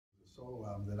solo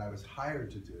album that I was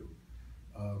hired to do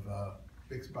of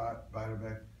Bix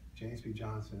Beiderbecke, James P.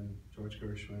 Johnson, George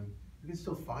Gershwin. You can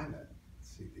still find that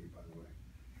CD, by the way,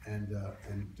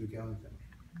 and Duke Ellington.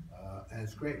 And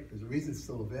it's great, because the reason it's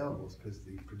still available is because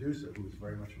the producer, who was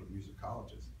very much of a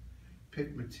musicologist,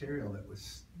 picked material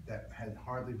that had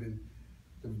hardly been,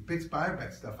 the Bix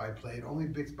Beiderbecke stuff I played, only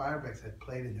Bix Beiderbecke had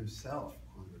played it himself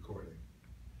on recording.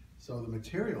 So the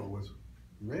material was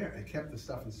rare. It kept the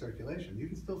stuff in circulation. You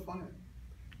can still find it.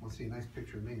 Want to see a nice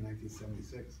picture of me in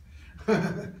 1976.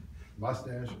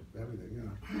 Mustache, everything, you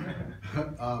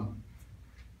know.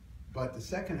 But the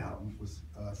second album was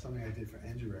something I did for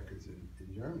Enja Records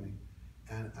in Germany,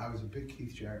 and I was a big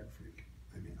Keith Jarrett freak.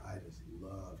 I mean, I just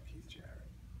loved Keith Jarrett.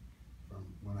 From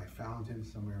when I found him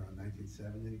somewhere around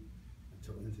 1970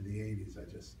 until into the 80s,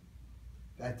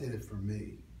 that did it for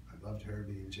me. I loved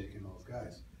Herbie and Jake and all those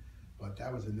guys. But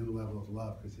that was a new level of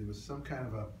love, because there was some kind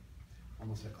of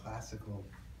almost a classical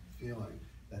feeling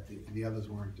that the others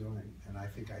weren't doing. And I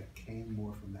think I came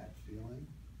more from that feeling,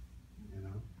 you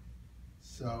know?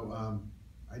 So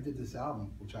I did this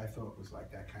album, which I thought was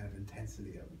like that kind of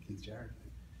intensity of the Keith Jarrett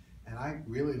thing. And I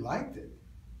really liked it.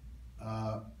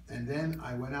 And then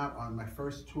I went out on my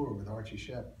first tour with Archie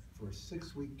Shepp for a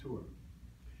 6-week tour.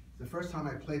 The first time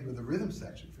I played with a rhythm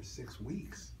section for 6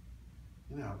 weeks.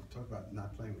 You know, talk about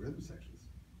not playing with rhythm sections.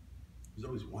 It was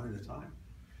always one at a time.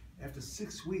 After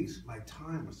 6 weeks, my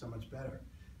time was so much better.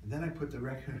 And then I put the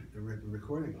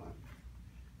recording on,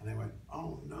 and I went,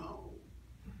 oh no,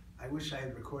 I wish I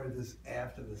had recorded this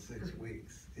after the 6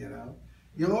 weeks, you know?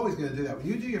 You're always gonna do that. When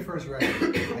you do your first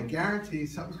record, I guarantee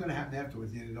something's gonna happen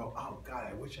afterwards. You're gonna go, oh God,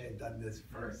 I wish I had done this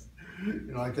first.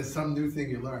 You know, like there's some new thing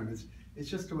you learn. It's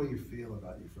just the way you feel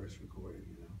about your first recording,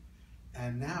 you know?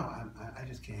 And now I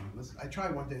just can't even listen. I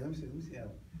tried one day, let me see how,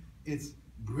 it's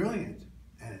brilliant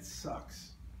and it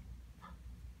sucks.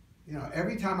 You know,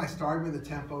 every time I started with the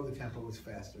tempo was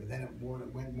faster. Then it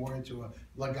went more into a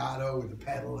legato with the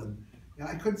pedal, and you know,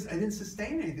 I didn't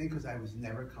sustain anything because I was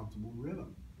never comfortable with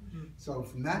rhythm. So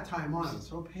from that time on, it was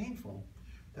so painful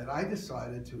that I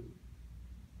decided to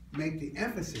make the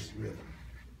emphasis rhythm.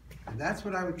 And that's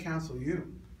what I would counsel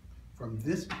you. From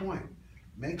this point,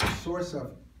 make a source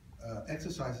of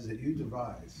exercises that you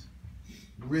devise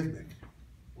rhythmic,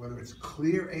 whether it's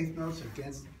clear eighth notes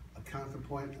against a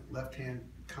counterpoint left hand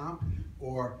comp,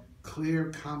 or clear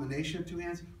combination of two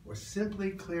hands, or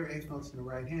simply clear eighth notes in the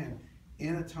right hand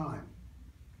in a time.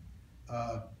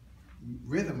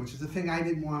 Rhythm, which is the thing I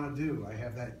didn't want to do. I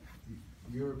have that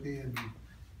European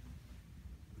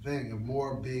thing of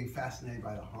more being fascinated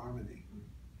by the harmony.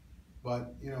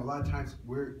 But you know, a lot of times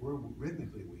we're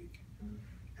rhythmically weak.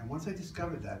 And once I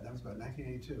discovered that was about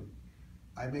 1982,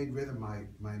 I made rhythm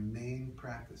my main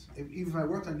practice. Even if I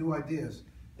worked on new ideas,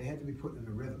 they had to be put in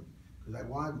a rhythm, because I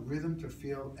wanted rhythm to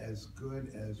feel as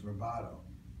good as rubato.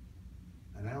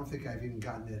 And I don't think I've even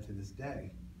gotten there to this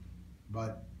day.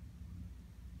 But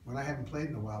when I haven't played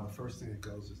in a while, the first thing that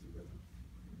goes is the rhythm,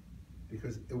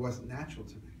 because it wasn't natural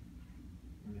to me.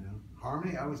 You know,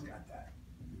 harmony, I always got that.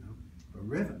 You know, but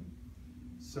rhythm.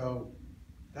 So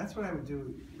that's what I would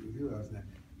do with you.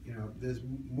 You know, there's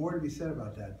more to be said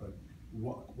about that. But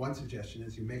one suggestion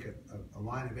is you make a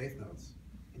line of eighth notes,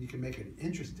 and you can make an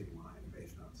interesting line of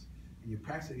eighth notes, and you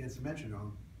practice it against a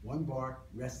metronome, 1 bar,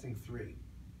 resting 3.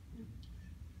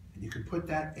 And you can put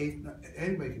that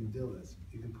anybody can do this.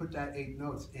 You can put that 8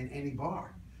 notes in any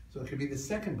bar. So it could be the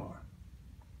second bar,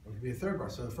 or it could be a third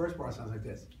bar. So the first bar sounds like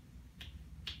this.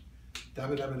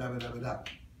 Dabba dabba dabba dabba da.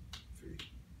 3,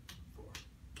 4.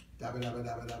 Dabba dabba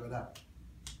dabba dabba da.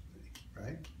 3,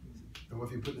 right? And what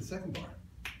if you put in the second bar?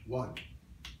 1.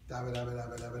 Dabba dabba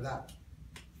dabba dabba da.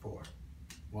 4.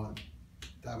 1.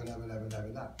 Dabba dabba dabba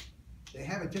dabba da. They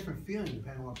have a different feeling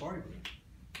depending on what bar you're in.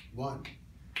 1,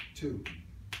 2.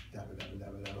 Dabba dabba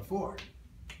dabba dabba 4.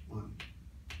 1,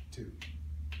 2,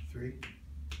 3.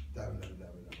 Dabba dabba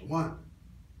dabba dabba 1.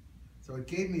 So it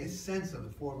gave me a sense of the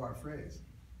 4-bar phrase.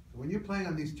 So when you're playing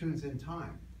on these tunes in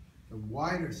time, the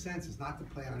wider sense is not to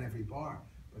play on every bar,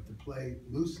 but to play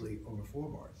loosely over 4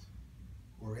 bars,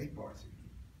 or 8 bars even,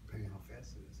 depending on how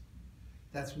fast it is.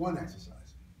 That's one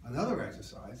exercise. Another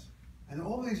exercise, and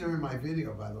all these are in my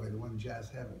video, by the way, the one Jazz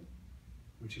Heaven,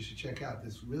 which you should check out.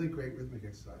 There's really great rhythmic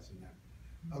exercise in there.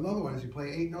 Another one is you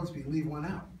play 8 notes, but you leave 1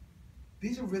 out.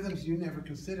 These are rhythms you never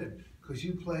considered, because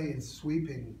you play in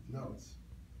sweeping notes,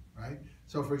 right?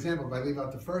 So for example, if I leave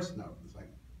out the first note, it's like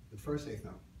the first 8th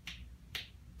note.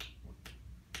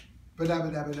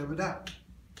 Ba-da-ba-da-ba-da-ba-da.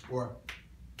 Or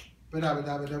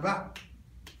ba-da-ba-da-ba-da-ba.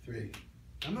 3.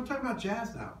 I'm not talking about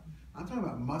jazz now. I'm talking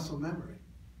about muscle memory.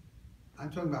 I'm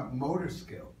talking about motor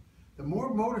skill. The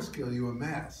more motor skill you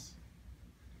amass,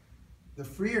 the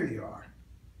freer you are.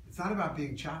 It's not about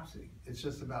being chopsy, it's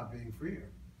just about being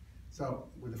freer. So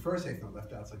with the first eighth note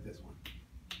left out, it's like this one.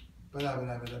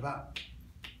 Ba-da-ba-da-ba-da-ba.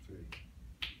 3,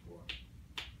 4.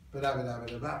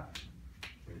 Ba-da-ba-da-ba-da-ba.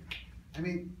 3. I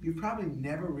mean, you've probably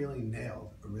never really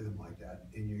nailed a rhythm like that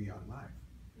in your young life.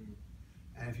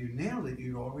 And if you nailed it,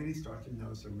 you'd already start to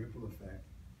notice a ripple effect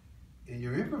in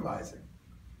your improvising.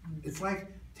 It's like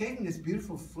taking this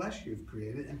beautiful flesh you've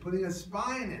created and putting a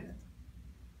spine in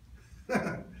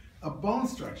it. A bone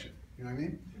structure, you know what I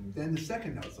mean? Then the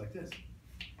second note's like this.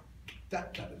 Da,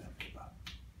 da, da, da, da.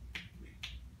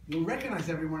 You'll recognize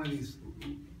every one of these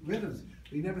rhythms,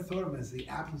 but you never thought of them as the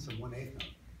absence of one eighth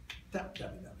note. Da, da, da,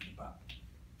 da, da, da.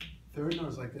 Third note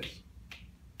is like this.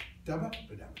 Da, ba,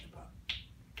 ba, da, da, da.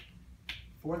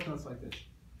 Fourth note's like this.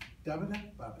 Da, ba, da,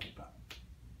 ba, ba, da, ba.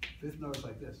 Fifth note is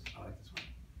like this. I like this one.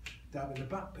 Da, ba, da,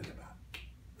 ba, ba, da, ba.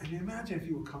 And imagine if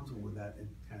you were comfortable with that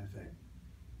kind of thing.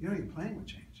 You know, your playing would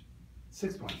change.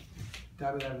 Sixth one.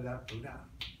 Da, ba, da, ba, da, ba, da.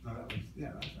 No, that was,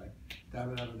 yeah, that's right. Da,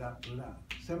 ba, da, ba, da, ba, da.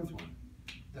 Seventh one.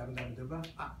 Da, ba, da, ba, da, ba,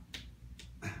 ah.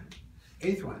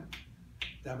 Eighth one.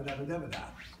 Da, ba, da, ba, da, ba, da.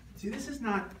 See, this is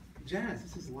not jazz,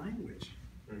 this is language.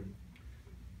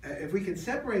 If we can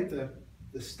separate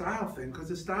the style thing, because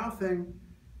the style thing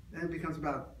then becomes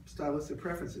about stylistic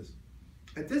preferences.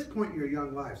 At this point in your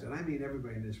young lives, and I mean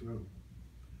everybody in this room,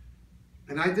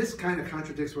 and this kind of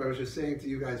contradicts what I was just saying to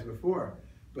you guys before,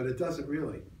 but it doesn't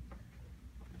really.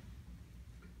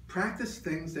 Practice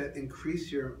things that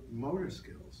increase your motor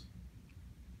skills.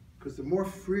 Because the more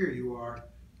freer you are,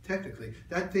 technically,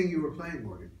 that thing you were playing,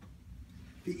 Morgan,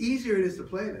 the easier it is to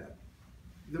play that,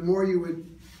 the more you would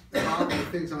follow the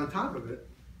things on top of it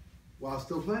while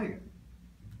still playing it.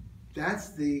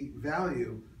 That's the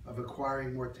value of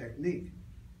acquiring more technique.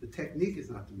 The technique is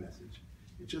not the message.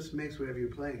 It just makes whatever you're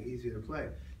playing easier to play.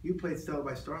 You played Stella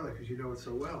by Starlight because you know it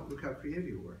so well. Look how creative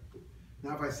you were.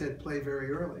 Now if I said play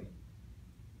very early,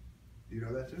 do you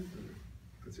know that tune?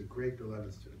 It's a great Bill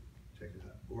Evans tune. Check it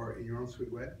out. Or In Your Own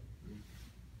Sweet Way.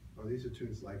 Oh, these are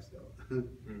tunes like Stella.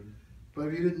 But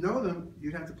if you didn't know them,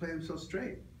 you'd have to play them so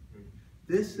straight.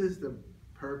 This is the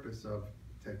purpose of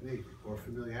technique or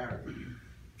familiarity.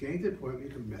 Getting to the point where you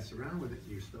can mess around with it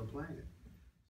and you're still playing it.